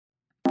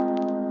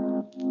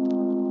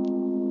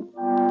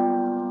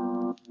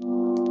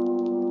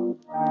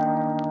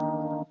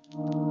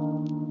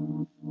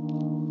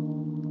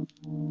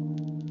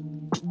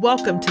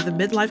Welcome to the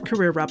Midlife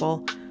Career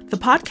Rebel, the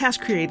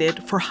podcast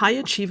created for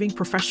high-achieving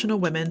professional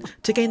women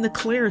to gain the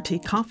clarity,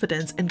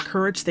 confidence, and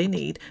courage they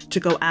need to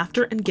go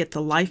after and get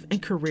the life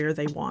and career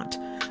they want.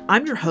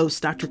 I'm your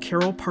host, Dr.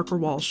 Carol Parker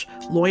Walsh,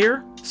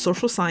 lawyer,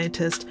 social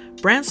scientist,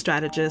 brand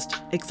strategist,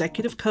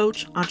 executive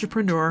coach,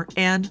 entrepreneur,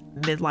 and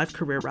midlife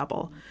career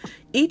rebel.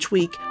 Each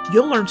week,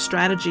 you'll learn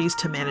strategies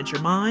to manage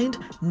your mind,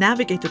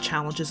 navigate the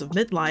challenges of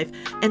midlife,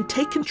 and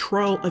take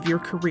control of your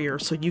career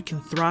so you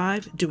can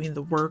thrive doing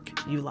the work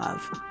you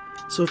love.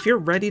 So if you're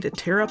ready to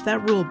tear up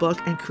that rule book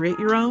and create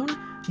your own,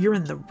 you're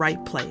in the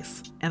right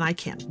place, and I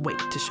can't wait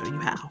to show you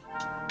how.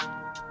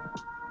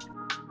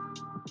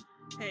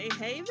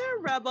 Hey there,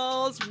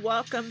 Rebels.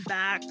 Welcome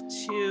back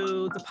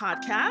to the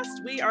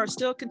podcast. We are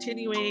still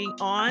continuing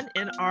on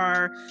in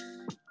our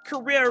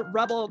Career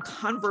Rebel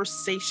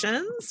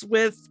conversations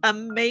with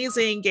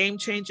amazing,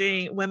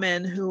 game-changing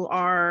women who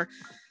are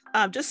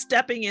just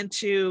stepping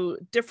into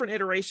different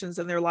iterations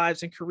in their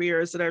lives and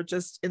careers that are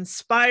just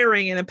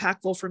inspiring and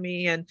impactful for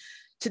me. And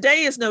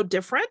today is no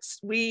different.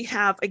 We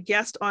have a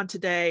guest on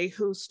today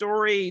whose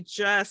story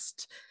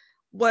just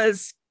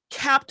was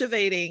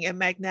captivating and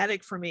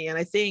magnetic for me. And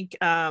I think,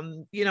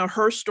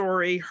 her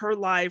story, her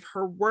life,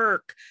 her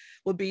work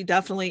will be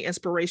definitely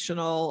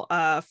inspirational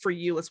for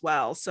you as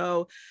well.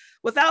 So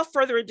without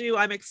further ado,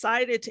 I'm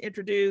excited to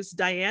introduce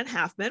Diane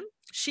Halfman.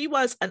 She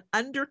was an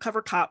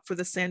undercover cop for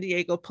the San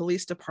Diego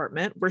Police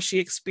Department, where she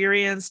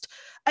experienced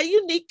a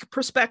unique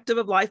perspective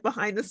of life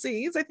behind the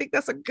scenes. I think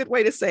that's a good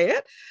way to say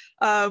it.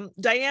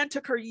 Diane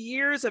took her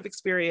years of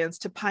experience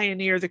to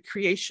pioneer the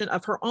creation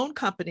of her own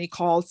company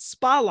called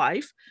Spa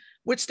Life,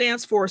 which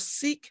stands for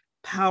Seek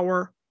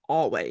Power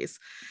Always.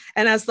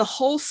 And as the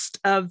host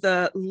of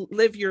the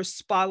Live Your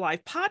Spa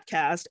Life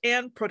podcast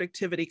and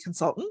productivity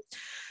consultant,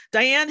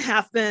 Diane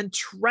Halfman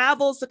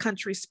travels the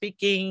country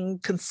speaking,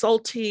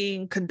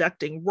 consulting,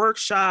 conducting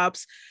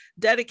workshops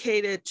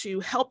dedicated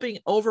to helping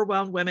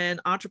overwhelmed women,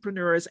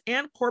 entrepreneurs,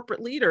 and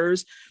corporate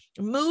leaders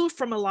move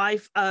from a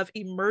life of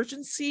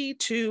emergency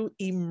to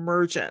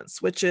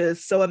emergence, which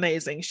is so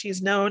amazing.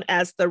 She's known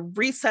as the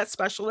reset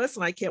specialist,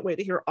 and I can't wait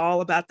to hear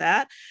all about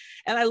that.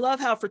 And I love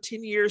how for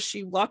 10 years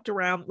she walked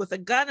around with a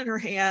gun in her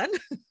hand,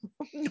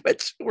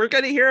 which we're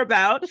going to hear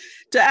about,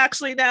 to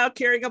actually now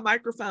carrying a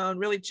microphone,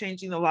 really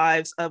changing the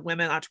lives of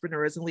women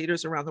entrepreneurs and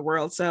leaders around the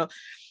world. So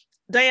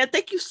Diane,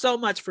 thank you so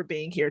much for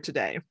being here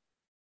today.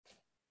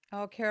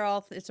 Oh,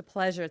 Carol, it's a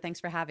pleasure. Thanks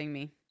for having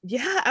me.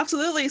 Yeah,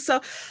 absolutely.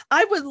 So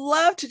I would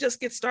love to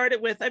just get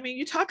started with,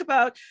 you talk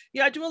about,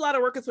 I do a lot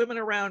of work with women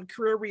around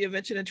career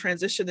reinvention and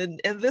transition,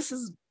 and this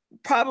is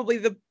probably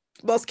the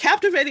most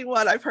captivating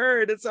one I've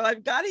heard. And so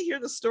I've got to hear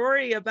the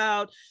story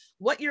about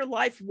what your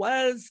life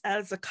was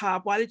as a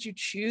cop. Why did you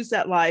choose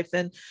that life?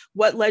 And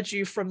what led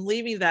you from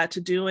leaving that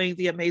to doing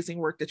the amazing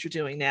work that you're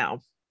doing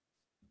now?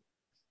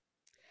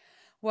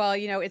 Well,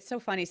 it's so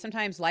funny.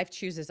 Sometimes life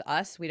chooses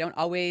us. We don't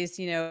always,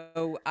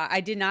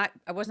 I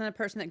wasn't a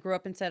person that grew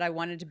up and said I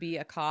wanted to be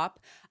a cop.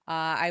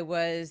 I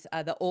was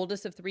the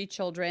oldest of three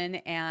children.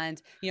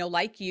 And,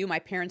 like you, my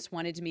parents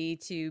wanted me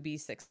to be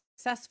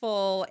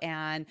successful.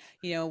 And,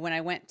 when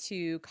I went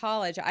to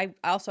college, I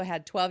also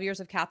had 12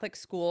 years of Catholic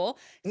school.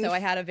 So I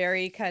had a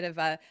very kind of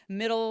a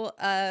middle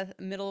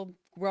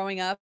growing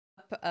up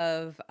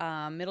of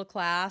middle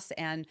class.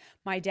 And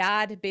my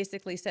dad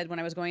basically said when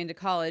I was going into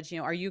college,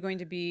 are you going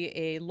to be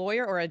a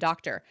lawyer or a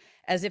doctor?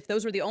 As if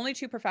those were the only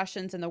two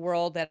professions in the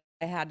world that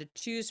I had to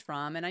choose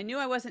from. And I knew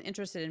I wasn't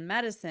interested in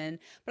medicine,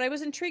 but I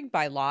was intrigued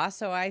by law.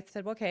 So I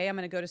said, okay, I'm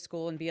going to go to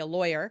school and be a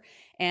lawyer.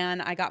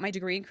 And I got my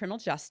degree in criminal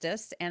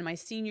justice. And my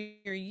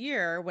senior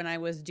year, when I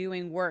was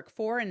doing work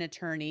for an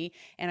attorney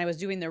and I was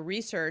doing the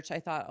research, I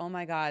thought, oh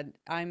my God,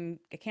 I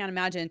can't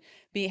imagine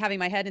having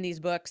my head in these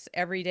books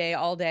every day,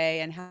 all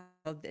day, and how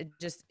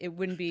it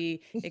wouldn't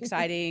be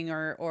exciting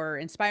or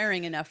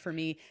inspiring enough for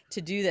me to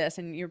do this.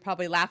 And you're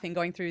probably laughing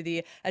going through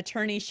the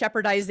attorney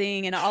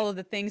shepherdizing and all of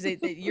the things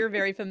that you're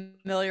very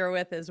familiar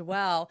with as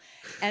well.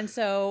 And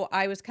so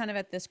I was kind of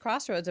at this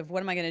crossroads of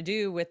what am I going to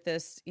do with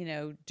this,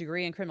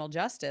 degree in criminal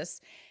justice.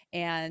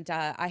 And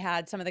I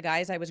had some of the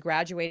guys I was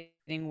graduating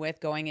with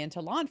going into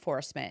law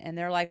enforcement, and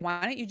they're like,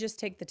 why don't you just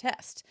take the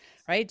test,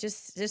 right?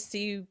 Just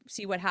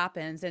see what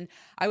happens. And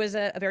I was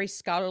a very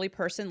scholarly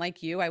person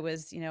like you. I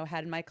was,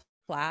 had in my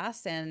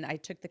class, and I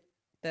took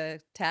the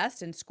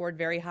test and scored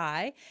very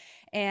high.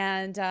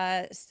 And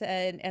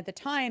said at the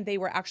time they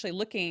were actually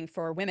looking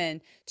for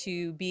women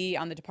to be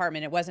on the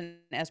department. It wasn't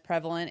as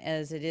prevalent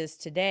as it is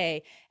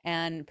today,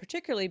 and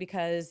particularly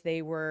because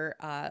they were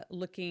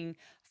looking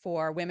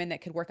for women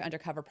that could work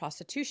undercover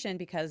prostitution,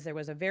 because there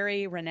was a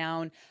very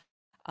renowned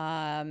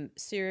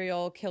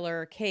serial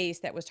killer case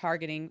that was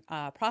targeting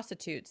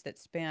prostitutes that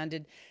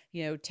spanned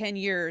 10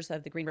 years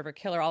of the Green River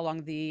Killer all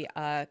along the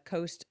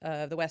coast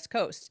of the West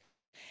Coast.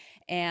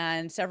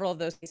 And several of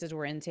those cases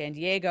were in San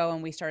Diego,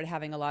 and we started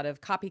having a lot of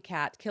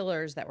copycat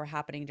killers that were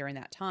happening during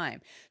that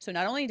time. So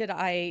not only did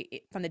I,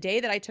 from the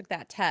day that I took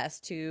that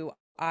test to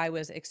I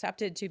was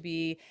accepted to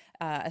be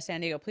a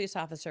San Diego police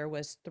officer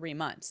was 3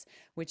 months,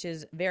 which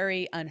is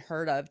very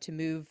unheard of to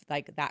move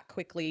like that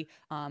quickly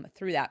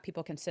through that.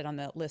 People can sit on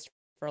the list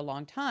for a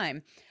long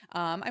time.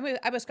 I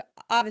was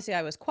obviously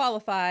I was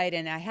qualified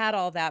and I had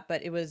all that,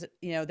 but it was,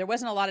 there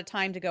wasn't a lot of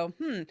time to go,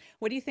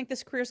 what do you think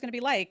this career is going to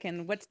be like?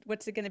 And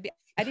what's it going to be?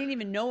 I didn't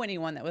even know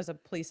anyone that was a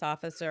police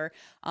officer,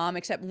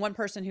 except one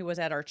person who was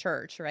at our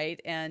church.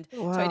 Right. And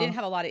so I didn't Wow.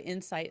 have a lot of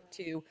insight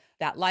to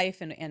that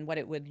life and what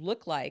it would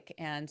look like.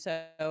 And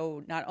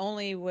so not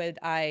only would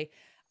I,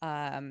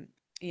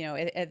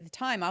 at the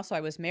time also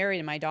I was married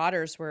and my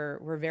daughters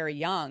were very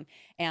young.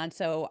 And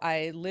so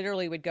I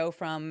literally would go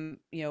from,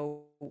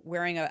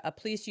 wearing a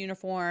police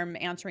uniform,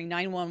 answering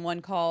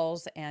 911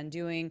 calls and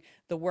doing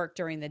the work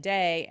during the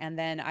day. And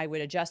then I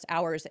would adjust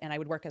hours and I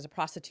would work as a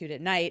prostitute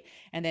at night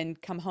and then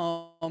come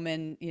home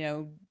and,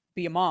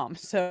 be a mom.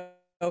 So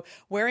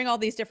wearing all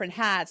these different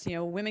hats,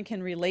 women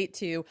can relate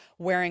to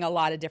wearing a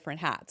lot of different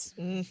hats.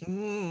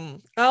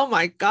 Oh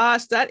my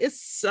gosh, that is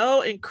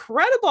so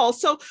incredible.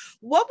 So,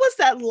 what was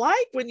that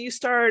like when you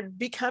started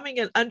becoming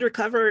an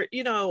undercover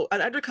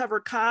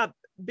cop,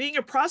 being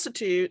a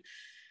prostitute,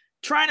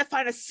 trying to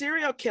find a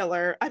serial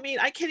killer? I mean,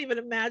 I can't even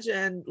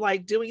imagine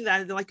like doing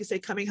that and then, like you say,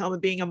 coming home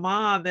and being a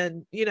mom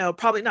and,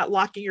 probably not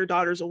locking your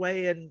daughters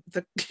away and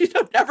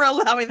never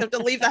allowing them to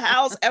leave the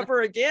house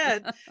ever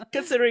again,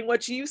 considering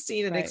what you've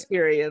seen and Right.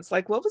 experienced.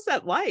 Like, what was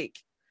that like?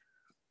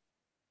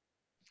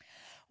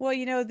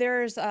 Well,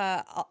 there's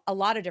a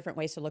lot of different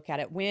ways to look at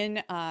it.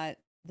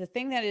 The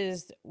thing that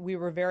is, we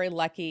were very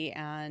lucky,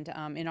 and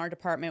in our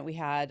department, we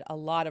had a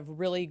lot of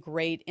really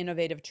great,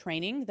 innovative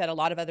training that a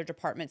lot of other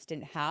departments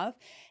didn't have.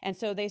 And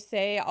so they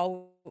say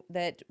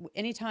that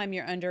anytime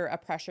you're under a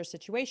pressure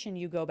situation,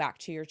 you go back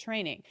to your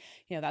training.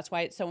 That's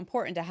why it's so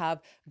important to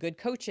have good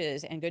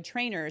coaches and good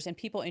trainers and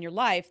people in your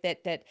life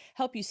that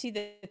help you see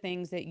the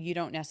things that you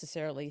don't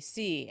necessarily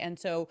see. And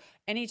so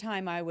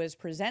anytime I was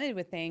presented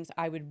with things,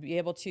 I would be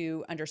able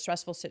to, under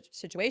stressful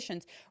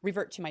situations,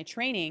 revert to my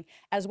training,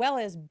 as well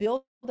as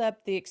build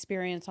up the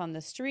experience on the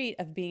street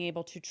of being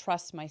able to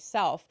trust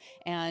myself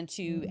and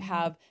to Mhm.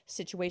 have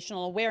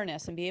situational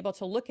awareness and be able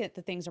to look at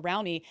the things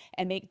around me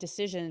and make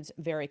decisions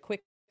very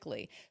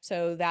quickly.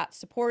 So that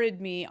supported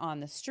me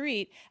on the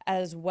street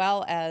as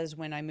well as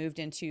when I moved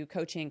into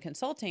coaching and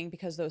consulting,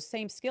 because those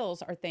same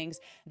skills are things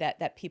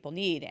that people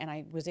need. And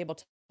I was able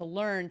to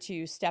learn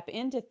to step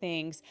into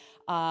things,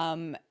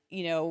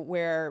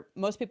 where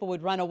most people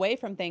would run away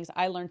from things.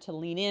 I learned to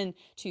lean in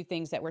to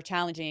things that were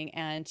challenging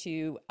and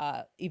to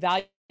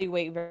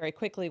evaluate very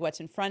quickly what's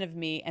in front of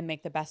me and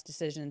make the best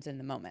decisions in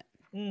the moment.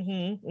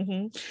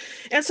 And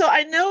so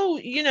I know,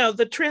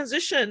 the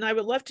transition, I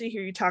would love to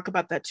hear you talk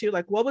about that too.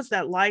 Like, what was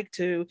that like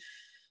to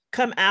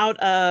come out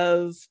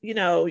of,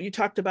 you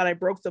talked about I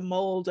broke the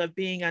mold of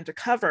being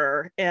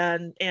undercover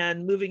and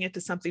moving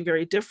into something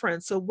very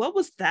different. So what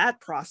was that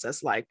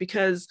process like?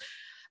 Because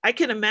I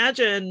can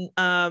imagine,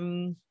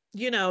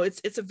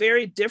 it's a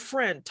very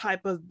different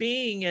type of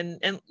being,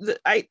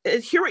 I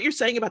hear what you're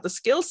saying about the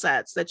skill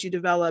sets that you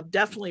developed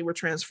definitely were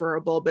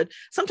transferable, but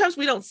sometimes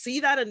we don't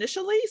see that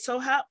initially. So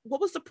what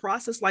was the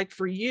process like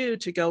for you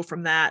to go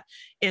from that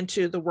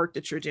into the work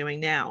that you're doing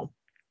now?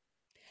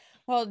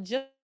 Well,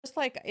 just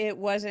like it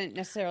wasn't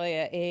necessarily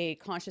a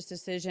conscious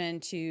decision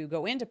to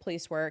go into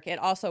police work, it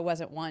also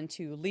wasn't one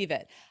to leave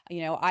it.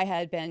 I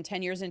had been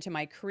 10 years into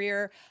my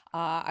career.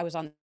 I was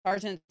on the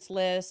sergeant's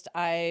list.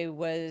 I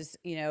was,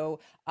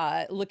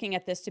 looking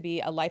at this to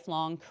be a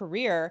lifelong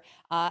career.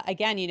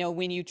 Again,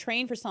 when you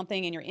train for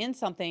something and you're in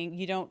something,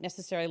 you don't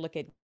necessarily look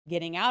at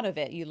getting out of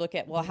it. You look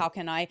at, well, how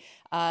can I,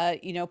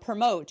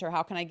 promote, or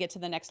how can I get to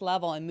the next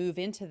level and move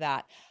into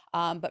that?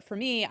 But for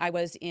me, I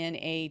was in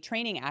a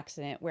training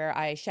accident where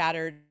I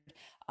shattered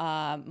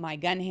my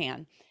gun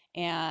hand.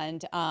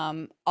 And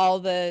all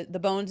the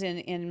bones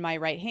in my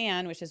right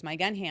hand, which is my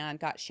gun hand,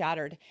 got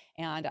shattered.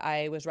 And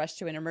I was rushed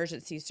to an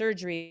emergency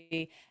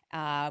surgery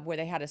where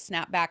they had to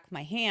snap back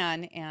my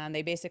hand. And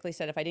they basically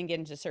said if I didn't get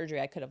into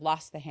surgery, I could have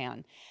lost the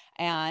hand.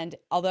 And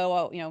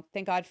although,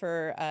 thank God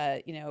for,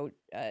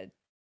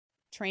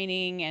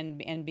 training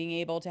and being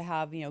able to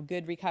have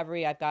good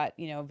recovery. I've got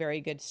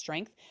very good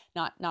strength,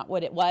 not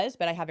what it was,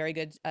 but I have very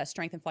good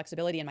strength and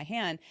flexibility in my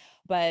hand.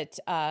 But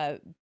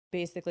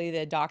basically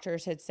the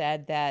doctors had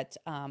said that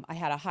I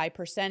had a high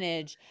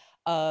percentage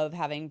of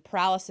having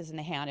paralysis in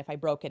the hand if I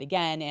broke it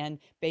again, and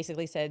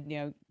basically said,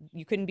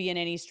 you couldn't be in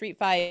any street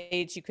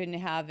fights, you couldn't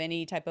have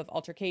any type of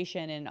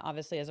altercation, and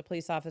obviously as a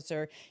police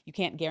officer, you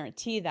can't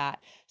guarantee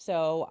that.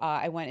 So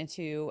I went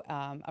into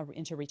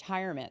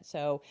retirement.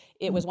 So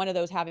it was one of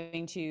those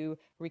having to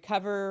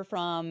recover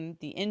from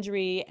the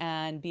injury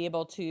and be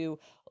able to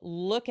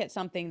look at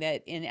something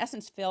that in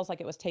essence feels like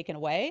it was taken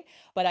away.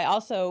 But I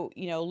also,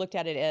 looked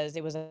at it as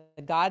it was a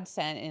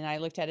godsend, and I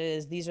looked at it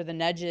as these are the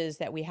nudges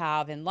that we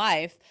have in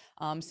life,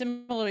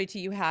 similarly to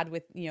you had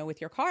with, with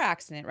your car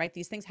accident, right?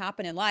 These things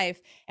happen in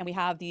life, and we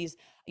have these,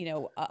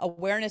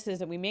 awarenesses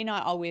that we may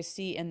not always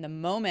see in the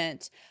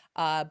moment,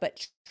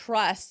 but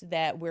trust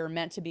that we're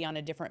meant to be on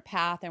a different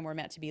path and we're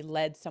meant to be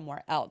led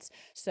somewhere else.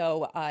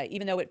 So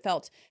even though it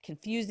felt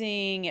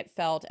confusing, it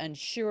felt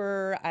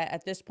unsure.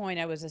 At this point,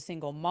 I was a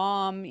single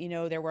mom.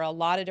 There were a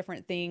lot of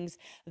different things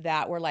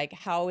that were like,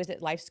 how is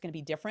it life's going to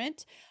be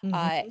different?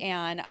 Mhm.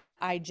 And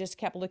I just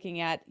kept looking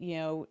at,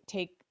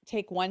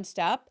 take one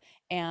step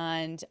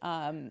and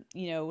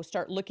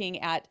start looking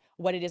at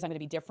what it is I'm going to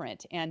be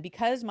different. And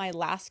because my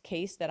last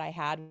case that I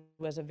had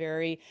was a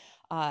very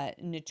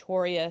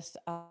notorious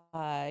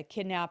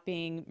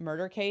kidnapping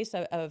murder case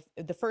of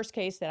the first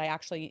case that I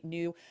actually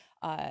knew,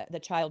 the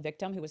child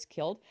victim who was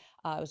killed.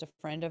 It was a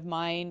friend of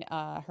mine,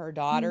 her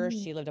daughter.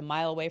 Mm. She lived a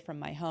mile away from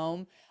my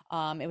home.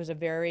 It was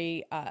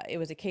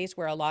a case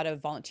where a lot of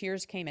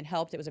volunteers came and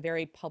helped. It was a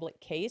very public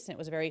case, and it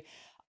was a very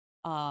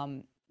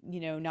um,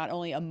 not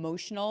only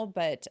emotional,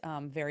 but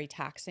very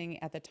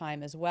taxing at the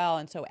time as well.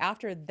 And so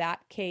after that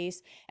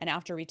case and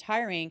after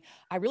retiring,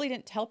 I really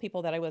didn't tell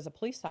people that I was a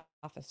police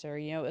officer.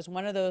 It was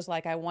one of those,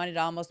 like, I wanted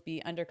to almost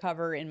be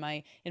undercover in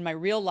my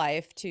real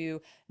life to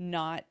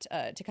not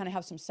to kind of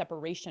have some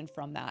separation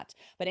from that.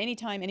 But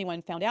anytime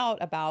anyone found out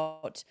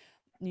about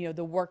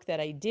the work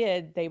that I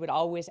did, they would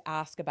always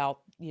ask about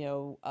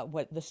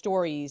what the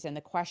stories and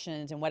the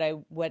questions and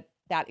what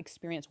that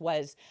experience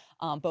was,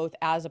 both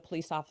as a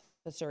police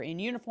officer in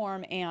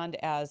uniform and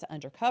as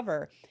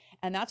undercover.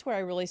 And that's where I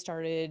really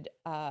started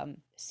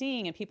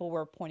seeing, and people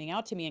were pointing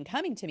out to me and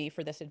coming to me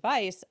for this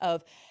advice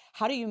of,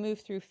 how do you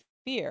move through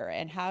fear,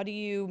 and how do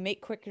you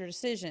make quicker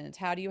decisions?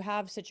 How do you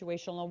have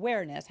situational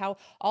awareness? How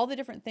all the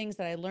different things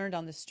that I learned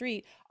on the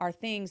street are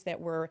things that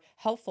were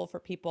helpful for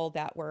people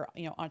that were,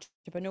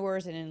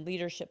 entrepreneurs and in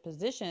leadership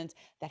positions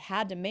that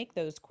had to make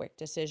those quick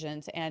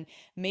decisions. And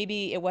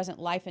maybe it wasn't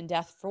life and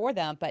death for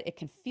them, but it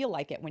can feel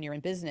like it when you're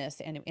in business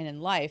and in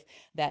life,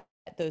 that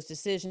those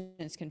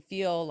decisions can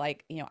feel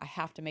like, I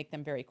have to make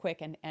them very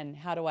quick. And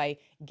how do I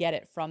get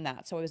it from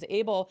that? So I was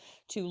able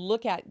to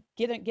look at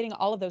getting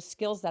all of those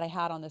skills that I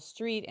had on the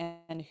street,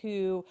 and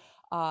who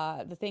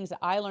the things that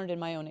I learned in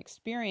my own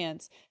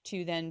experience,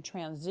 to then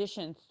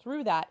transition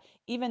through that,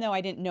 even though I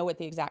didn't know what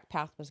the exact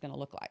path was going to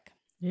look like.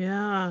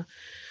 Yeah.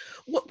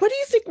 What do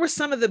you think were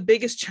some of the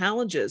biggest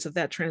challenges of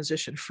that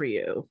transition for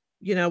you?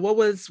 What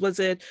was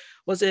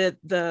it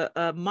the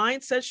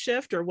mindset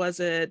shift, or was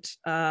it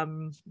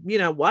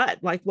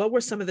what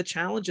were some of the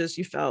challenges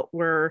you felt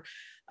were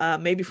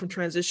maybe from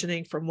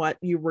transitioning from what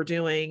you were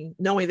doing,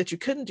 knowing that you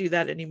couldn't do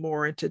that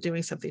anymore, into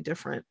doing something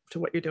different to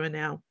what you're doing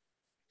now?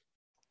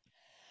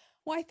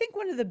 Well, I think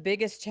one of the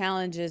biggest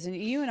challenges, and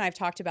you and I have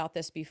talked about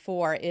this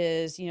before,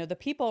 is, the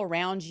people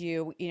around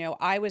you.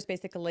 I was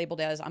basically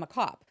labeled as, I'm a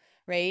cop,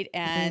 right?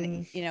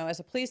 And, Mm.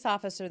 as a police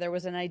officer, there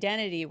was an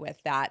identity with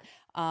that.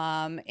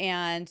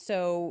 And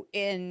so,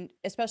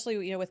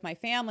 especially, with my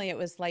family, it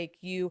was like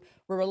you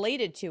were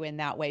related to in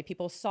that way.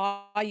 People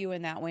saw you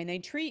in that way, and they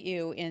treat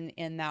you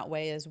in that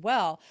way as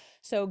well.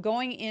 So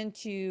going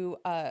into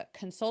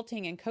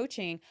consulting and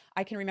coaching,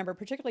 I can remember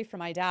particularly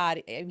from my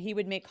dad, and he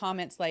would make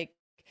comments like,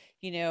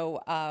 you know,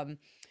 um,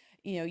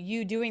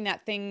 you doing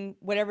that thing,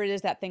 whatever it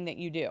is, that thing that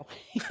you do,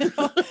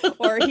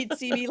 or he'd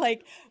see me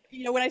like,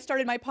 when I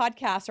started my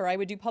podcast, or I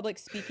would do public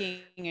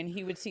speaking, and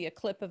he would see a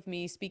clip of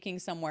me speaking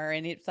somewhere,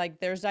 and it's like,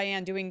 there's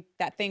Diane doing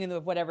that thing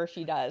of whatever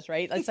she does,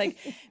 right? It's like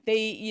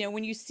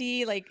when you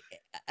see like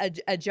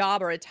a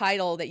job or a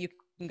title that you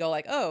can go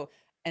like, oh,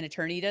 an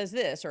attorney does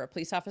this, or a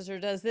police officer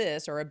does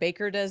this, or a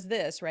baker does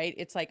this, right?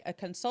 It's like a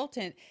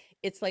consultant.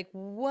 It's like,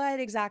 what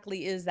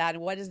exactly is that?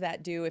 And what does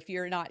that do if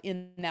you're not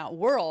in that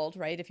world,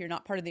 right? If you're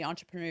not part of the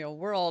entrepreneurial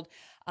world,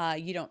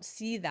 you don't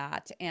see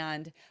that.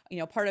 And,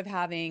 part of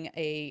having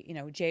a,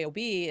 job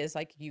is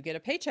like, you get a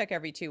paycheck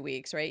every 2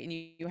 weeks, right? And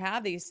you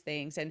have these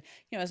things. And,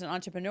 as an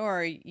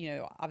entrepreneur,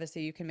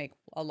 obviously you can make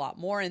a lot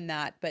more in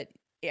that, but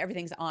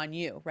everything's on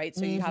you, right?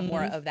 So you have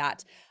more Hmm. of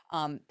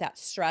that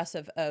stress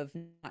of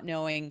not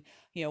knowing,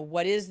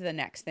 what is the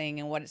next thing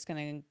and what it's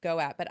going to go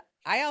at. But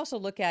I also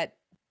look at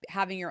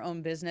having your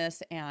own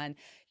business, and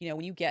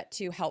when you get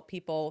to help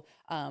people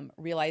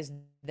realize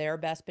their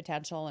best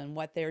potential and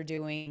what they're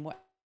doing,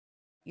 what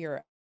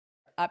you're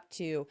up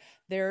to,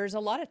 there's a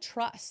lot of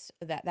trust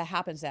that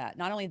happens, that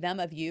not only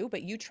them of you,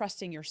 but you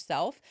trusting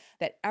yourself,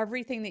 that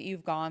everything that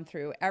you've gone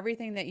through,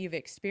 everything that you've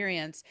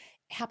experienced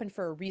happened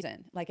for a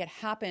reason. Like, it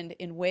happened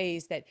in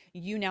ways that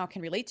you now can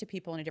relate to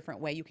people in a different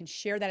way. You can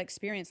share that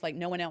experience like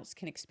no one else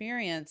can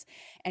experience.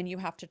 And you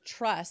have to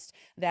trust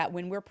that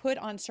when we're put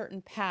on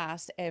certain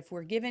paths, if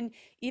we're given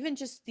even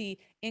just the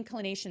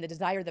inclination, the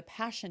desire, the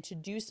passion to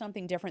do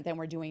something different than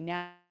we're doing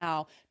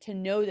now, to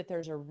know that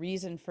there's a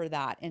reason for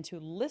that and to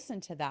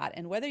listen to that.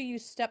 And whether you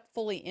step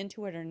fully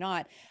into it or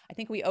not, I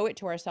think we owe it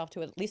to ourselves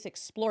to at least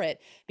explore it,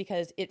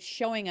 because it's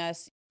showing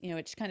us,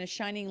 it's kind of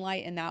shining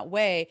light in that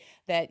way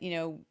that,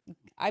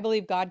 I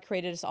believe God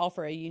created us all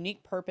for a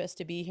unique purpose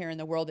to be here in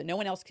the world that no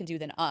one else can do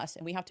than us.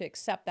 And we have to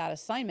accept that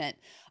assignment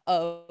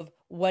of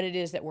what it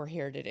is that we're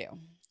here to do.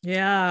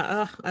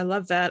 Yeah, I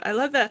love that. I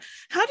love that.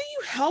 How do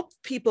you help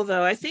people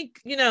though? I think,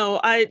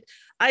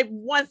 I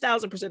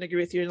 1000% agree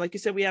with you. And like you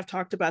said, we have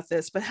talked about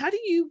this, but how do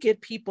you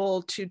get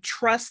people to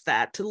trust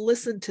that, to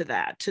listen to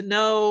that, to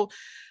know,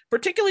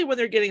 particularly when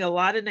they're getting a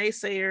lot of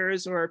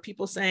naysayers or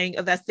people saying,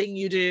 oh, that thing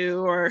you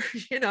do, or,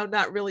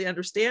 not really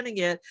understanding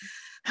it.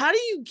 How do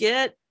you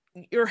get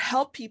or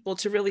help people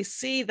to really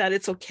see that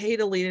it's okay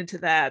to lean into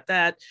that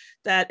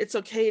it's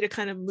okay to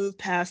kind of move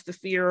past the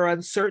fear or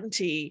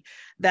uncertainty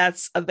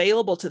that's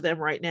available to them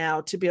right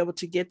now to be able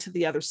to get to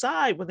the other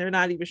side when they're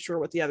not even sure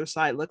what the other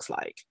side looks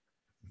like?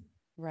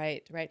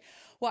 Right, right.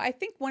 Well, I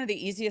think one of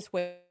the easiest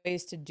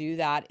ways to do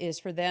that is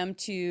for them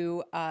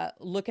to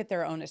look at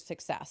their own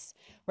success,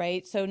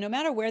 right? So no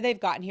matter where they've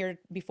gotten here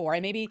before,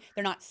 and maybe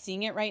they're not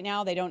seeing it right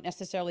now, they don't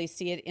necessarily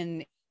see it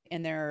in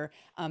their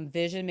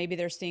vision. Maybe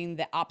they're seeing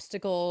the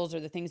obstacles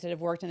or the things that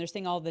have worked, and they're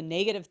seeing all the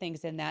negative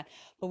things in that.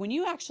 But when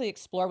you actually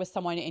explore with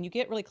someone and you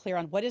get really clear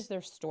on what is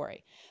their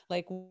story,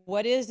 like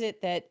what is it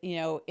that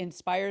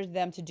inspires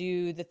them to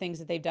do the things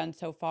that they've done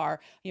so far,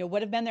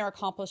 what have been their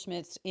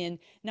accomplishments in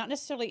not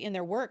necessarily in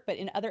their work, but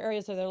in other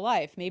areas of their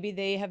life. Maybe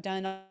they have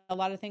done a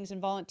lot of things in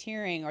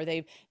volunteering, or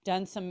they've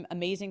done some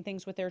amazing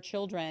things with their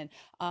children,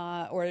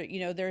 or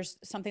there's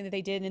something that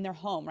they did in their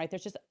home, right?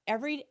 There's just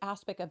every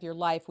aspect of your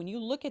life. When you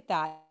look at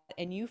that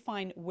and you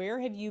find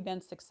where have you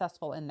been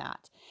successful in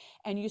that,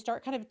 and you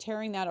start kind of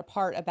tearing that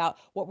apart about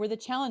what were the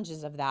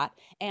challenges of that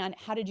and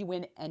how did you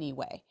win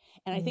anyway.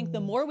 And I think the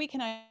Mm, more we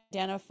can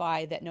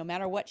identify that no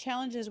matter what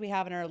challenges we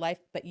have in our life,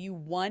 but you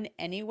won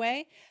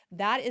anyway,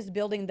 that is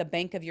building the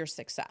bank of your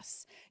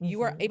success.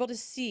 You are mhm. able to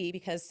see,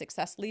 because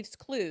success leaves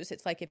clues.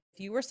 It's like if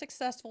you were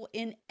successful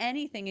in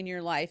anything in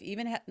your life,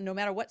 even no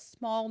matter what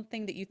small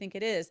thing that you think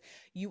it is,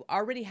 you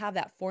already have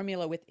that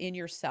formula within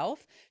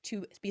yourself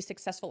to be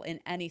successful in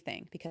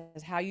anything,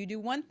 because how you do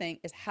one thing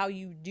is how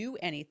you do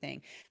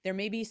anything. There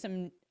may be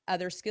some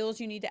other skills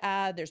you need to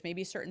add. There's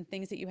maybe certain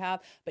things that you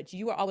have, but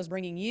you are always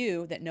bringing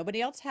you that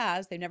nobody else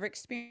has. They've never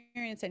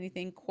experienced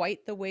anything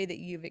quite the way that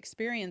you've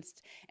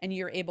experienced, and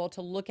you're able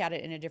to look at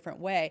it in a different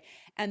way.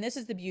 And this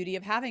is the beauty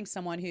of having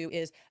someone who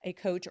is a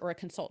coach or a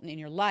consultant in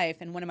your life.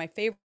 And one of my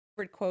favorite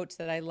quotes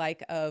that I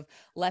like of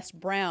Les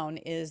Brown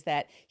is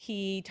that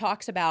he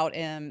talks about,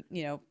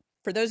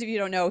 for those of you who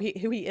don't know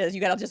who he is,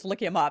 you got to just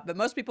look him up. But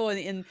most people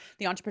in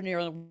the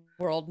entrepreneurial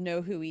world know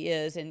who he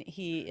is, and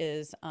he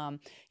is, a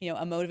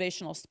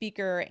motivational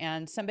speaker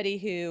and somebody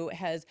who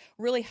has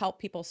really helped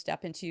people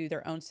step into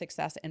their own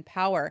success and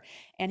power.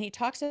 And he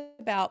talks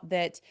about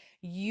that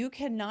you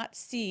cannot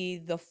see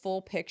the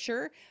full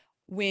picture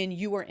when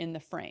you are in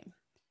the frame,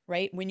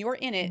 right? When you're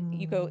in it,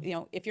 you go,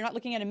 Mm. if you're not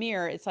looking at a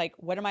mirror, it's like,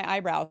 what are my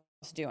eyebrows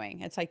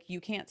doing? It's like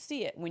you can't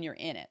see it when you're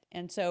in it.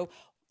 And so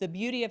the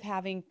beauty of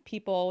having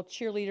people,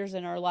 cheerleaders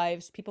in our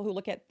lives, people who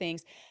look at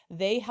things,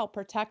 they help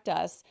protect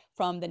us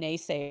from the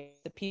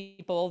naysayers, the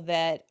people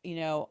that,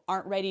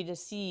 aren't ready to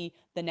see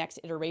the next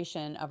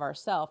iteration of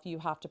ourself. You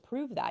have to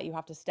prove that. You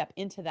have to step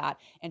into that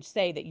and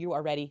say that you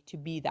are ready to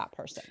be that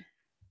person.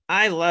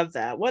 I love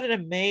that. What an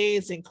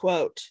amazing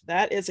quote.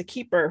 That is a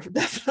keeper,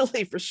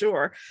 definitely for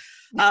sure.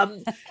 Um,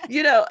 so let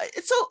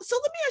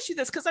me ask you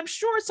this, because I'm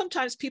sure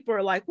sometimes people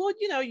are like, well,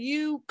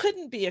 you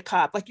couldn't be a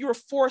cop, like you were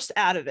forced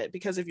out of it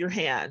because of your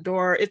hand.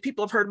 Or if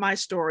people have heard my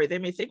story, they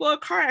may think, well, a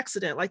car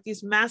accident, like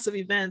these massive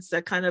events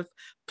that kind of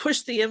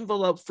push the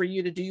envelope for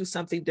you to do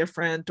something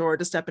different or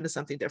to step into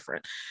something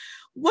different.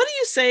 What do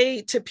you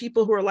say to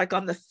people who are like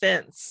on the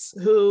fence,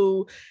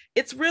 who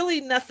it's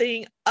really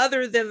nothing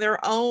other than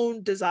their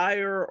own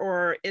desire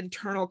or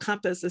internal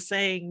compass is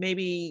saying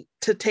maybe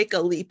to take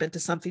a leap into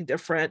something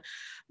different,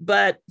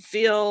 but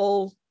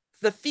feel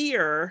the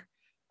fear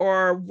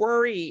or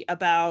worry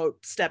about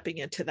stepping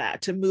into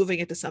that, to moving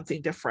into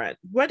something different?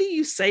 What do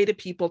you say to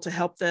people to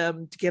help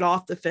them to get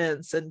off the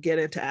fence and get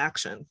into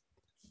action?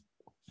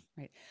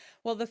 Right.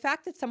 Well, the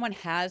fact that someone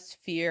has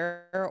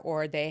fear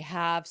or they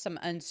have some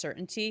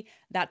uncertainty,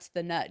 that's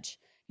the nudge.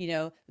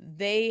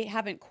 They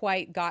haven't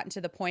quite gotten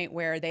to the point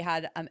where they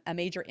had a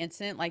major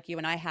incident like you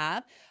and I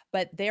have,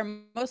 but they're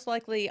most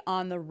likely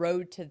on the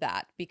road to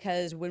that,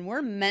 because when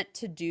we're meant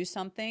to do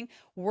something,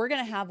 we're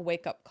going to have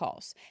wake up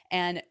calls.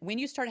 And when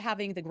you start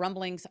having the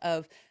grumblings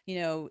of,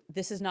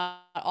 this is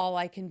not all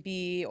I can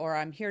be, or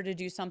I'm here to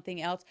do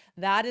something else,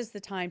 that is the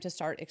time to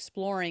start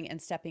exploring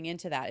and stepping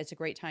into that. It's a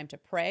great time to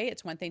pray.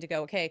 It's one thing to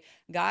go, okay,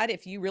 God,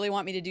 if you really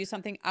want me to do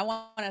something, I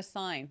want a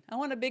sign. I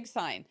want a big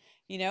sign,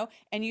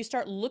 and you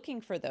start looking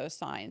for those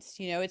signs.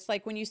 It's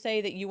like when you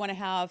say that you want to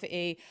have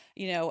a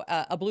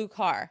blue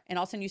car, and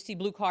all of a sudden you see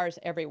blue cars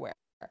everywhere.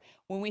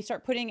 When we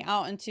start putting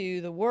out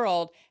into the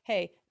world,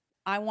 hey,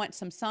 I want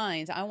some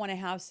signs. I want to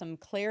have some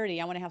clarity.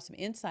 I want to have some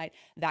insight.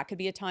 That could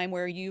be a time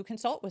where you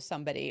consult with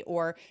somebody,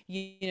 or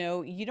you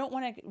don't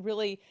want to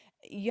really.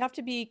 You have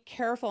to be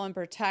careful and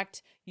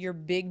protect your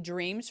big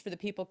dreams for the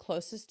people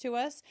closest to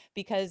us,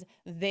 because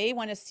they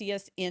want to see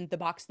us in the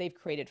box they've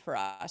created for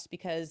us,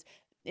 because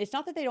it's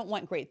not that they don't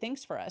want great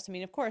things for us. I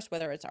mean, of course,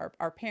 whether it's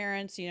our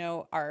parents,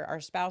 our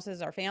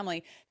spouses, our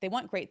family, they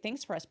want great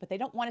things for us, but they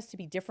don't want us to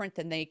be different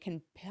than they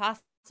can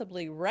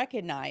possibly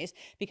recognize,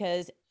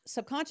 because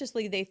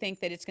subconsciously they think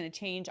that it's going to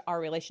change our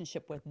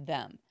relationship with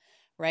them.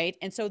 Right.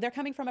 And so they're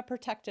coming from a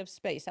protective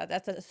space.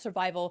 That's a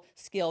survival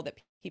skill that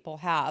people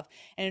have.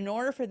 And in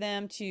order for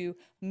them to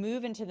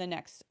move into the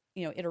next,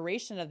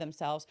 iteration of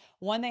themselves,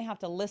 one, they have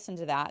to listen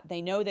to that.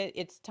 They know that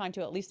it's time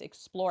to at least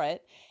explore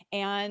it.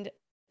 And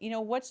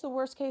what's the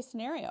worst case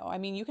scenario? I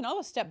mean, you can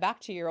always step back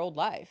to your old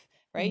life,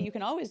 right? Mhm. You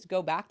can always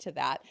go back to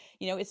that.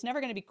 It's never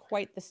going to be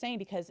quite the same,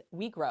 because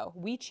we grow,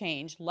 we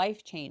change,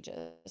 life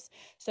changes.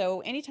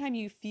 So anytime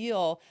you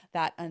feel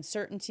that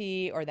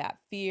uncertainty or that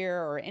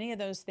fear or any of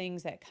those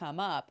things that come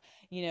up,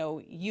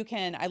 you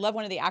can, I love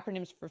one of the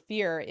acronyms for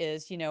fear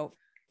is,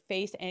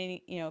 face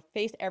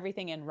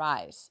everything and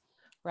rise.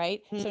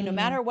 Right. So no Mm.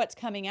 matter what's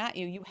coming at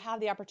you, you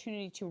have the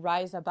opportunity to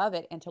rise above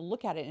it and to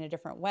look at it in a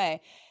different way.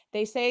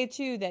 They say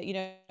too that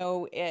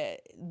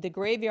the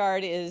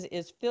graveyard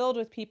is filled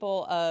with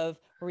people of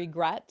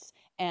regrets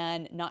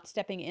and not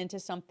stepping into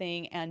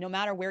something. And no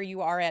matter where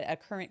you are at a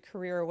current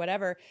career or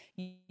whatever,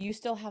 you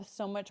still have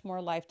so much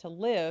more life to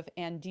live.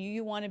 And do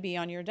you want to be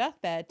on your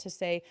deathbed to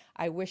say,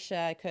 I wish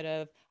I could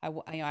have,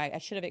 I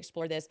should have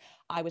explored this.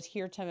 I was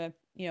here to,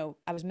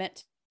 I was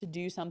meant to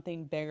do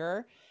something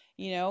bigger,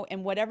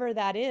 and whatever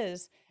that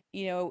is,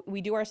 we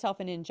do ourselves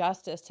an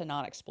injustice to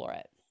not explore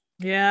it.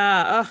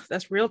 Yeah, oh,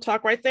 that's real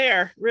talk right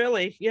there.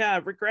 Really. Yeah,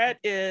 regret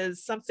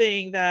is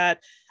something that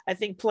I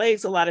think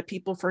plagues a lot of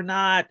people for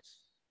not,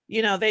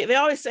 they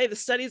always say, the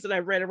studies that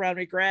I've read around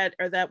regret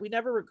are that we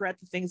never regret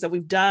the things that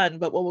we've done,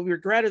 but what we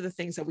regret are the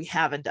things that we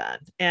haven't done.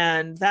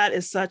 And that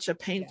is such a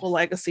painful Yes.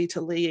 legacy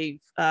to leave,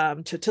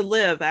 to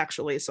live,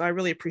 actually. So I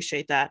really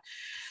appreciate that.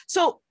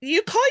 So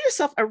you call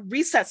yourself a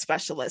reset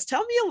specialist.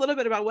 Tell me a little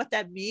bit about what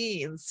that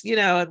means,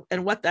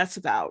 and what that's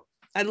about.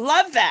 I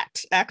love that,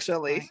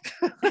 actually.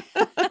 Right.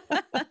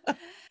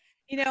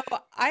 You know,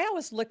 I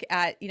always look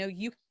at,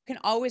 you can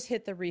always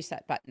hit the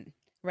reset button,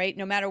 right?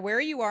 No matter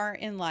where you are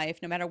in life,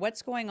 no matter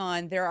what's going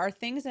on, there are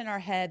things in our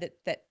head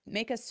that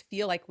make us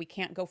feel like we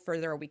can't go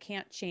further, or we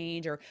can't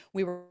change, or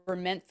we were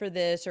meant for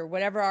this, or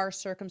whatever our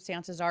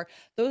circumstances are.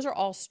 Those are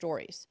all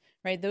stories,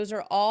 right? Those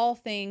are all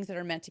things that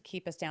are meant to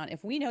keep us down.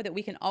 If we know that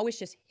we can always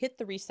just hit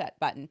the reset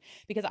button,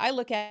 because I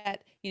look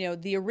at,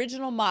 the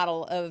original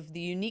model of the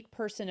unique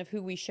person of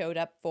who we showed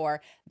up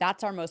for,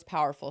 that's our most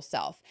powerful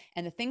self.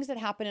 And the things that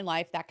happen in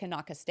life that can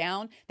knock us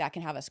down, that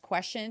can have us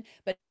question.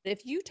 But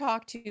if you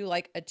talk to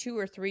like a 2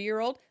 or 3 year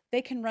old,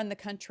 they can run the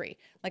country.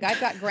 Like, I've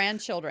got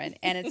grandchildren,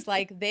 and it's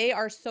like they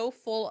are so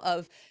full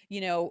of,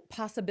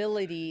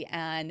 possibility,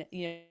 and,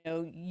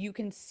 you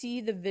can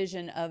see the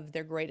vision of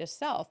their greatest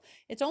self.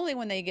 It's only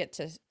when they get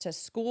to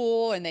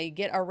school and they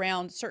get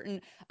around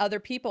certain other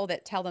people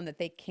that tell them that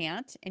they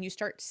can't, and you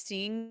start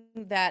seeing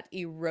that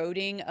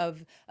eroding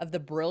of the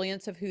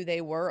brilliance of who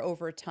they were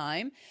over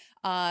time.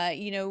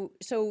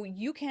 So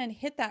you can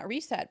hit that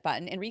reset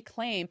button and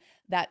reclaim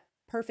that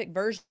perfect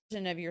version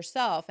of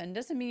yourself. And it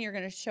doesn't mean you're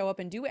going to show up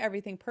and do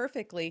everything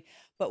perfectly,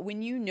 but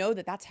when you know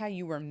that that's how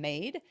you were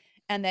made,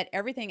 and that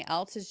everything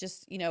else is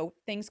just,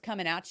 things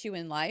coming at you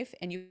in life,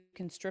 and you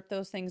can strip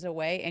those things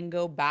away and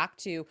go back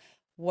to,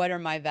 what are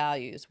my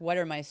values? What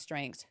are my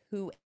strengths?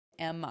 Who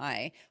am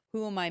I?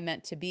 Who am I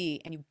meant to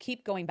be? And you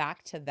keep going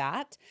back to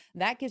that.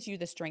 That gives you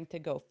the strength to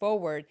go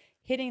forward,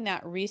 hitting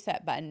that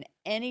reset button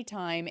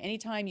anytime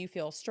you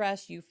feel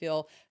stressed, you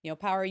feel,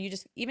 power, you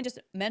just, even just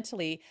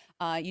mentally,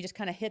 you just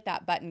kind of hit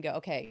that button, go,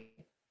 okay,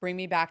 bring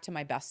me back to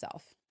my best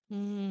self.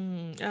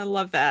 I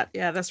love that.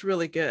 Yeah, that's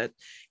really good.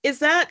 Tell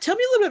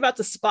me a little bit about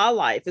the spa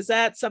life. Is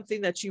that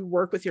something that you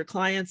work with your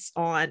clients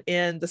on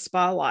in the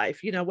spa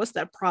life? What's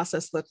that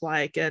process look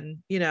like? And,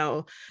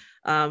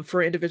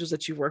 for individuals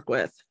that you work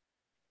with?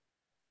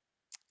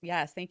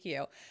 Yes, thank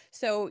you.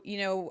 So,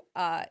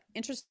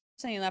 interesting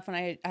enough, when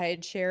I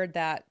had shared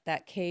that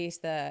case,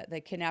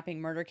 the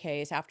kidnapping murder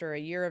case, after a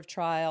year of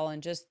trial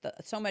and just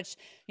so much,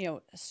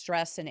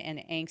 stress and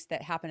angst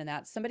that happened in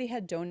that, somebody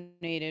had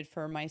donated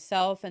for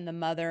myself and the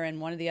mother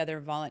and one of the other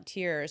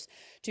volunteers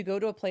to go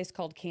to a place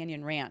called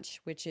Canyon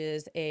Ranch, which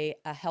is a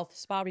health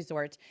spa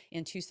resort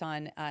in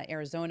Tucson,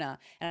 Arizona.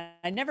 And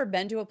I'd never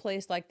been to a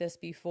place like this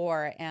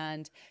before.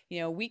 And,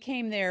 we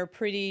came there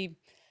pretty,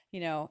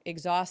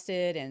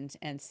 exhausted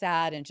and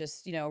sad, and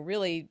just,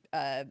 really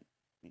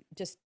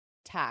just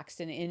taxed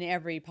in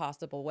every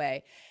possible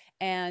way.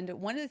 And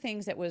one of the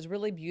things that was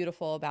really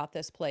beautiful about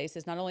this place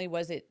is, not only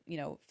was it,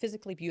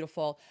 physically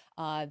beautiful,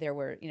 there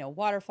were,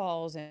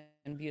 waterfalls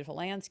and beautiful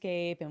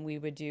landscape, and we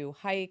would do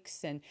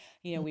hikes, and,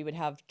 we would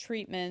have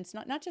treatments,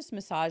 not just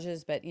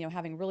massages, but,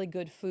 having really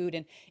good food.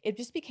 And it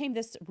just became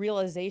this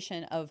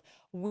realization of,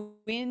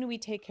 when we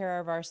take care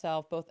of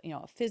ourselves, both,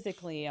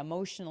 physically,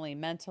 emotionally,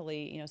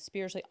 mentally,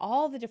 spiritually,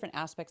 all the different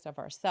aspects of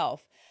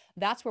ourself,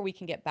 that's where we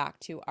can get back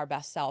to our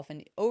best self.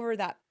 And over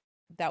that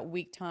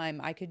week time,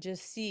 I could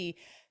just see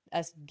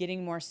us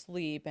getting more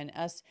sleep and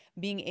us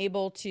being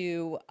able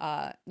to,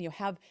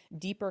 have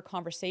deeper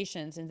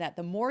conversations, and that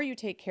the more you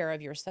take care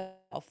of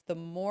yourself, the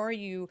more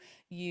you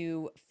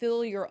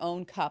fill your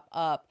own cup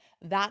up,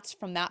 that's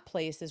from that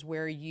place is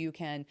where you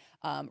can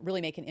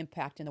really make an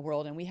impact in the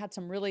world. And we had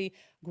some really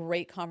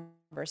great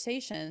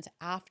conversations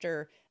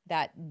after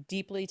that,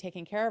 deeply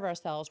taking care of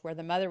ourselves, where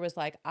the mother was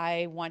like,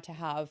 I want to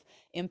have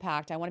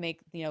impact. I want to make,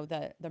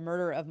 the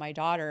murder of my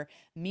daughter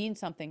mean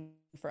something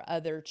for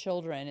other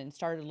children, and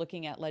started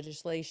looking at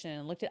legislation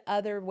and looked at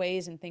other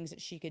ways and things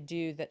that she could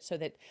do, that so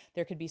that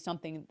there could be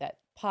something that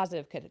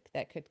positive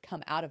that could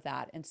come out of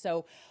that. And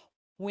so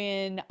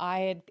when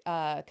I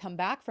had come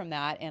back from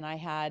that, and I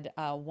had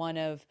one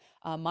of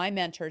my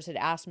mentors had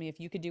asked me, if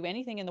you could do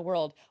anything in the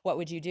world, what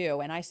would you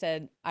do? And I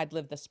said, I'd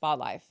live the spa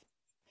life.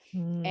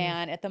 Mm.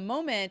 And at the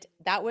moment,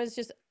 that was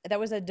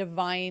a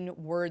divine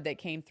word that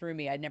came through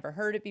me. I'd never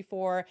heard it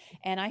before.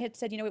 And I had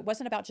said, it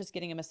wasn't about just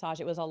getting a massage.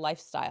 It was a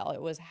lifestyle.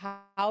 It was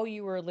how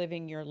you were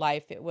living your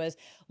life. It was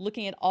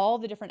looking at all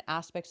the different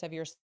aspects of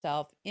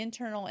yourself,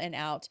 internal and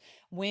out.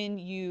 When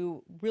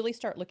you really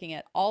start looking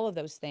at all of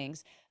those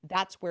things,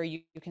 that's where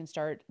you can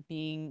start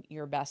being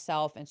your best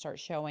self and start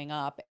showing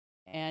up.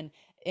 And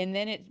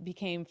then it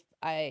became,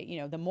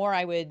 the more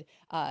I would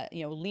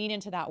lean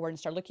into that word and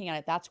start looking at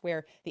it, that's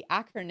where the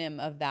acronym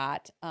of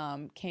that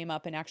came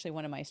up in actually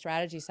one of my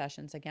strategy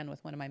sessions, again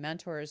with one of my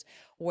mentors,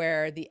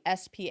 where the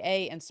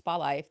SPA in Spa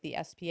Life, the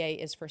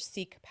SPA is for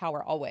seek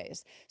power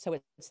always. So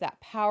it's that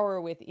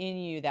power within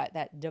you,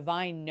 that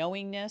divine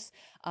knowingness,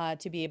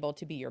 to be able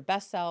to be your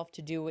best self,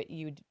 to do what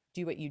you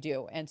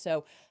do. And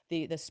so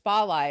the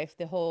Spa Life,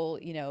 the whole,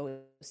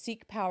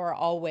 seek power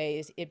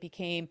always, it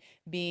became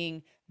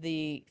being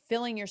the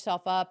filling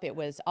yourself up. It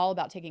was all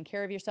about taking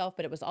care of yourself,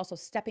 but it was also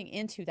stepping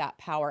into that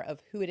power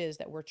of who it is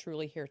that we're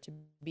truly here to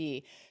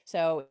be.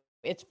 So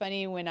it's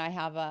funny when I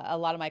have a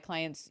lot of my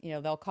clients,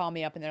 they'll call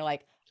me up and they're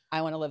like,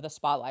 I want to live the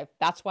spa life.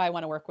 That's why I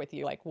want to work with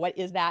you. Like, what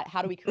is that?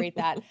 How do we create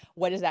that?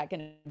 What is that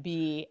going to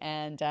be?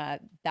 And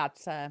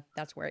that's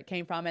where it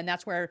came from. And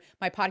that's where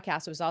my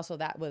podcast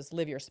was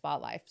Live Your Spa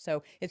Life.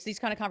 So it's these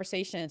kind of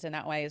conversations. And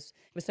that way it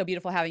was so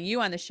beautiful having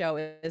you on the show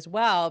as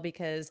well,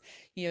 because,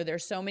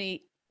 there's so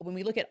many, when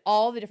we look at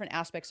all the different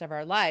aspects of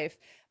our life,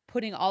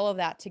 putting all of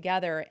that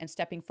together and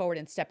stepping forward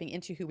and stepping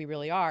into who we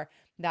really are,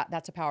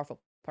 that's a powerful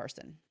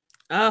person.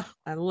 Oh,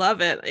 I love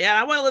it. Yeah,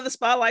 I want to live the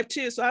spa life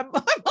too. So I'm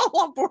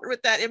all on board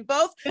with that in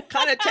both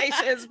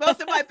connotations,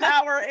 both in my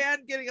power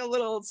and getting a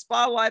little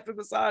spa life and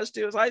massage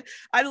too. So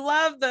I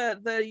love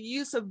the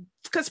use of,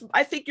 because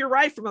I think you're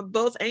right, from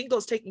both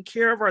angles, taking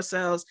care of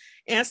ourselves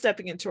and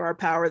stepping into our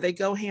power. They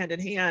go hand in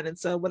hand. And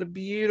so what a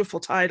beautiful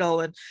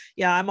title. And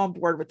yeah, I'm on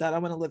board with that. I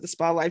want to live the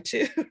spa life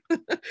too.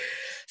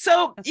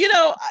 So,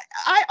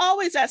 I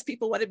always ask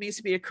people what it means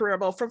to be a career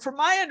rebel. From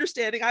my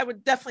understanding, I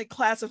would definitely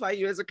classify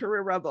you as a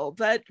career rebel.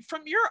 But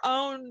from your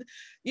own,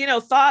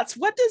 thoughts,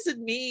 what does it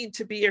mean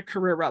to be a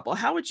career rebel?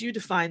 How would you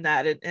define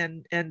that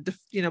and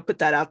put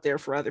that out there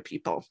for other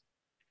people?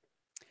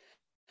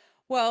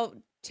 Well,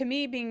 to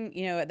me, being,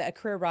 a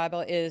career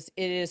rebel it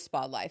is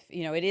spa life.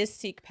 It is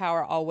seek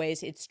power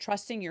always. It's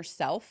trusting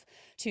yourself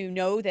to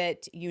know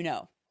that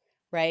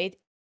right?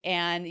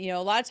 And, a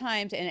lot of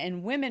times,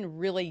 and women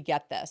really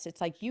get this.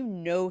 It's like,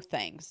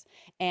 things.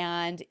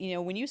 And,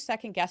 when you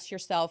second guess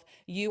yourself,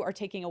 you are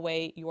taking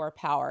away your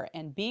power.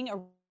 And being a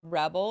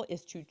rebel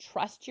is to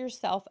trust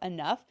yourself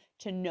enough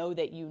to know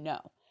that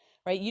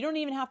right? You don't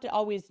even have to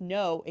always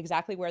know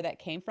exactly where that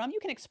came from. You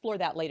can explore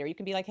that later. You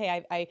can be like,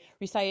 hey, I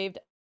received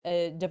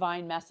a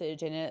divine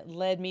message and it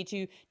led me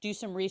to do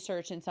some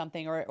research in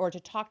something, or to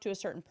talk to a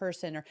certain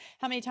person. Or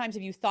how many times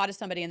have you thought of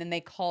somebody and then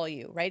they call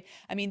you, right?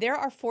 I mean, there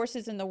are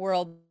forces in the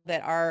world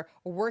that are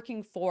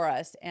working for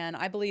us, and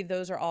I believe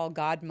those are all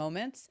God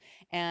moments.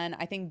 And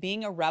I think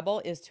being a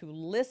rebel is to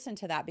listen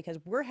to that, because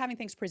we're having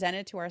things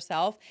presented to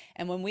ourselves,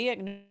 and when we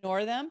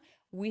ignore them,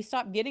 we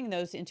stop getting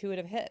those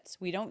intuitive hits.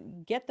 We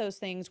don't get those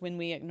things when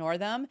we ignore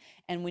them.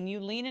 And when you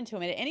lean into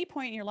them at any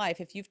point in your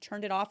life, if you've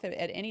turned it off at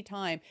any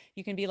time,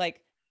 you can be like,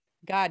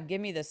 God, give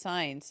me the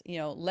signs,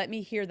 let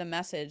me hear the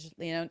message,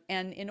 and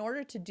in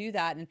order to do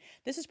that, and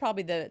this is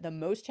probably the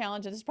most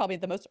challenging, this is probably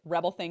the most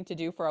rebel thing to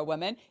do for a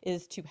woman,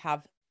 is to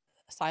have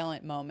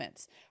silent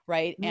moments,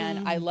 right? And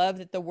I Mm. love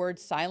that the word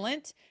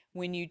silent,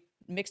 when you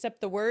mix up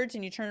the words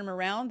and you turn them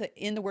around,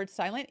 in the word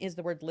silent is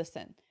the word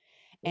listen.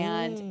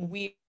 And Mm.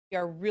 we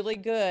are really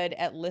good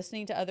at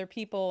listening to other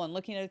people and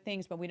looking at other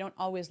things, but we don't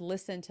always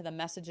listen to the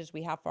messages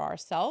we have for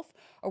ourselves,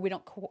 or we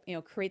don't,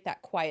 create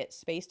that quiet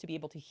space to be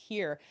able to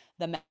hear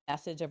the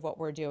message of what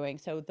we're doing.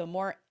 So the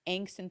more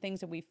angst and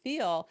things that we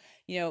feel,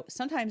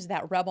 sometimes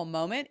that rebel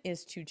moment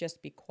is to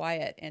just be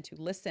quiet and to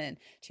listen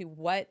to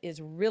what is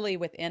really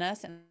within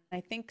us. And I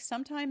think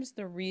sometimes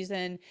the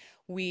reason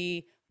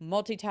we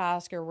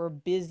multitask, or we're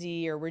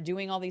busy, or we're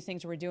doing all these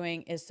things we're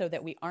doing, is so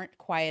that we aren't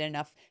quiet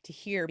enough to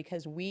hear,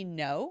 because we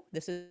know,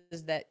 this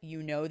is that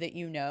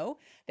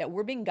that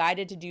we're being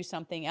guided to do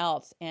something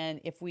else.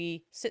 And if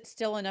we sit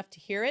still enough to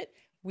hear it,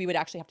 we would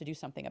actually have to do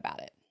something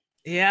about it.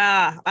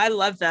 Yeah, I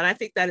love that. I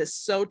think that is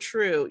so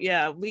true.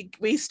 Yeah,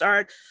 we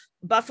start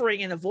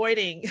buffering and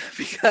avoiding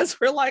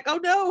because we're like, oh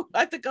no,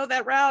 I have to go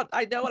that route.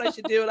 I know what I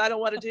should do and I don't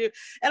want to do.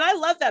 And I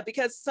love that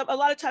because a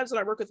lot of times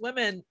when I work with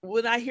women,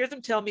 when I hear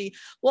them tell me,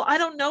 well, I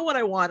don't know what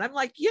I want, I'm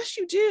like, yes,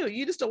 you do.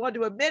 You just don't want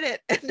to admit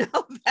it and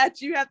know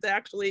that you have to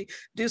actually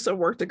do some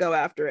work to go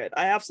after it.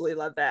 I absolutely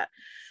love that.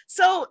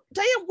 So,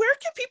 Diane, where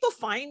can people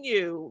find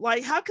you?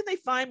 Like, how can they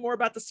find more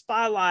about the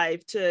spa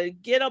life to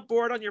get on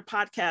board on your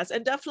podcast?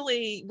 And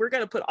definitely, we're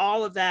going to put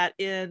all of that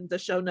in the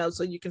show notes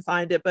so you can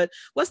find it. But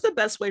what's the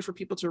best way for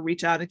people to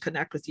reach out and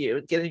connect with you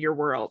and get in your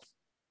world?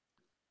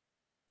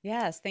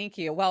 Yes, thank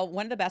you. Well,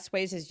 one of the best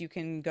ways is you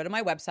can go to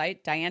my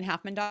website,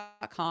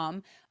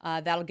 dianehalfman.com.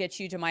 That'll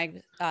get you to my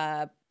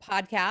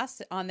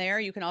podcast on there.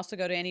 You can also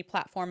go to any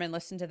platform and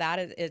listen to that.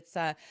 It's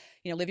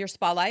Live Your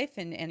Spa Life,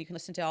 and you can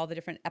listen to all the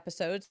different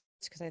episodes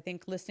because I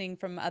think listening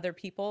from other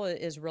people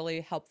is really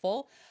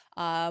helpful.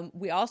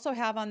 We also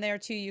have on there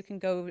too, you can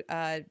go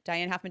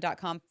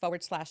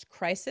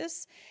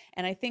dianehalfman.com/crisis.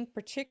 And I think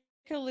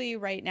particularly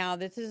right now,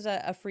 this is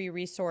a free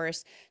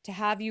resource to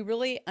have you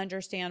really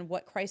understand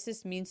what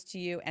crisis means to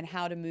you and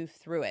how to move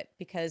through it.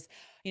 Because,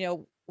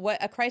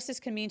 what a crisis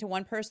can mean to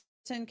one person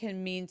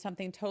can mean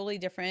something totally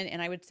different.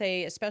 And I would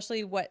say,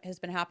 especially what has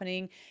been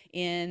happening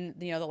in,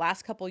 the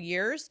last couple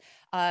years,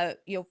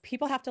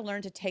 people have to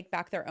learn to take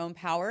back their own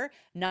power,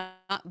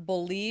 not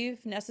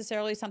believe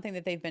necessarily something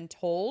that they've been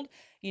told,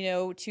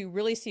 to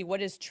really see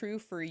what is true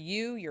for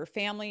you, your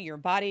family, your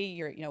body,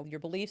 your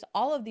beliefs,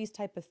 all of these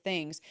type of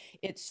things.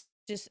 It's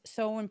just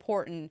so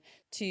important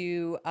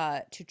to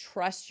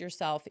trust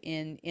yourself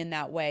in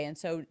that way. And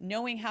so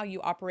knowing how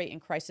you operate in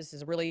crisis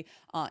is a really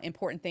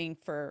important thing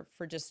for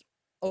just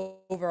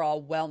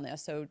overall wellness.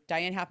 So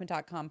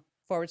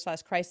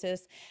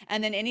dianehalfman.com/crisis.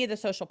 And then any of the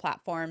social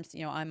platforms,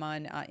 I'm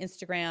on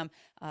Instagram,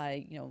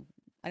 I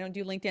don't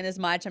do LinkedIn as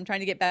much. I'm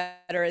trying to get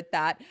better at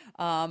that.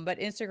 But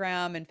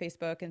Instagram and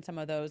Facebook and some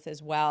of those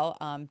as well.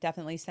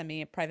 Definitely send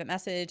me a private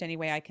message. Any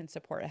way I can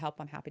support or help,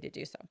 I'm happy to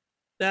do so.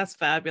 That's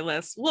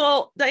fabulous.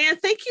 Well, Diane,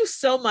 thank you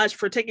so much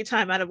for taking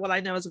time out of what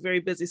I know is a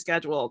very busy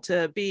schedule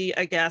to be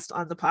a guest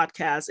on the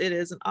podcast. It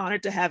is an honor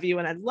to have you,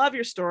 and I love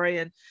your story.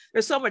 And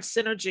there's so much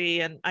synergy.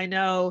 And I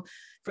know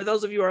for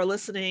those of you who are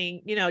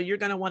listening, you're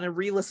going to want to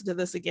re-listen to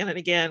this again and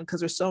again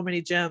because there's so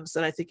many gems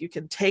that I think you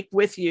can take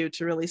with you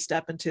to really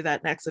step into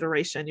that next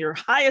iteration, your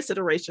highest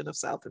iteration of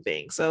self and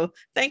being. So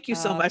thank you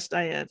so much,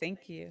 Diane.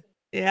 Thank you.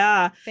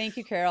 Yeah. Thank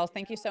you, Carol.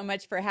 Thank you so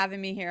much for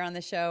having me here on the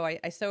show.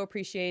 I so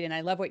appreciate it. And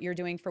I love what you're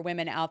doing for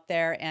women out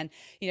there. And,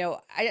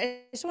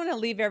 I just want to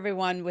leave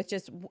everyone with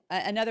just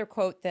another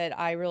quote that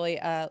I really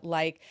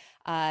like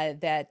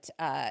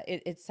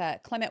it's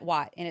Clement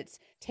Watt. And it's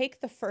take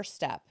the first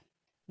step,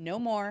 no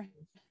more,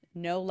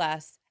 no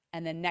less,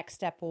 and the next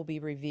step will be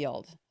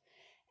revealed.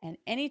 And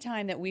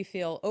anytime that we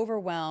feel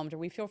overwhelmed or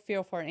we feel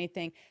fearful for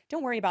anything,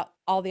 don't worry about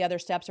all the other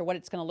steps or what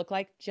it's going to look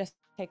like. Just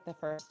take the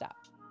first step.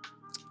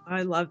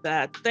 I love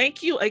that.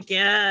 Thank you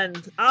again.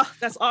 Oh,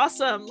 that's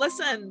awesome.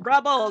 Listen,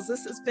 Rebels,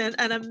 this has been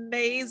an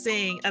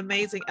amazing,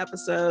 amazing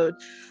episode.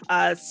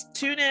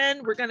 Tune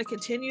in. We're going to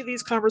continue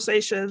these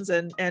conversations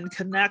and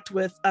connect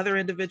with other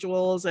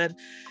individuals. And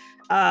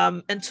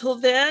until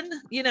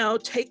then,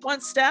 take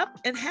one step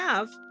and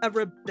have a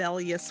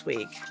rebellious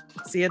week.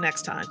 See you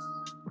next time.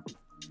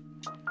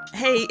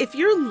 Hey, if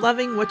you're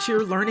loving what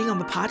you're learning on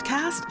the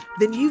podcast,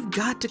 then you've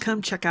got to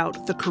come check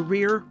out the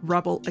Career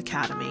Rebel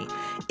Academy.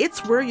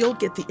 It's where you'll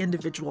get the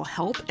individual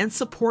help and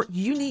support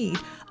you need,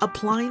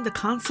 applying the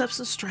concepts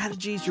and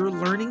strategies you're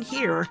learning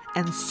here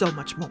and so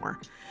much more.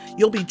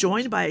 You'll be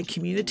joined by a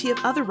community of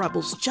other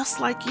rebels just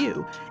like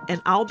you, and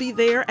I'll be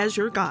there as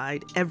your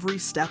guide every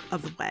step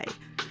of the way.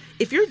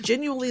 If you're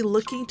genuinely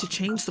looking to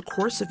change the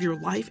course of your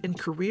life and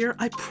career,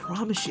 I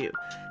promise you,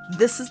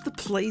 this is the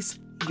place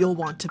you'll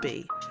want to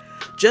be.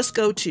 Just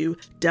go to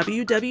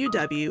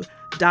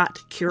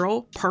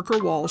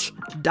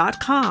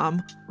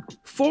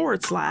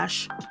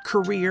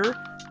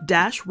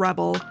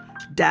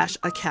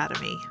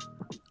www.carolparkerwalsh.com/career-rebel-academy.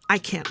 I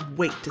can't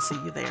wait to see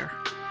you there.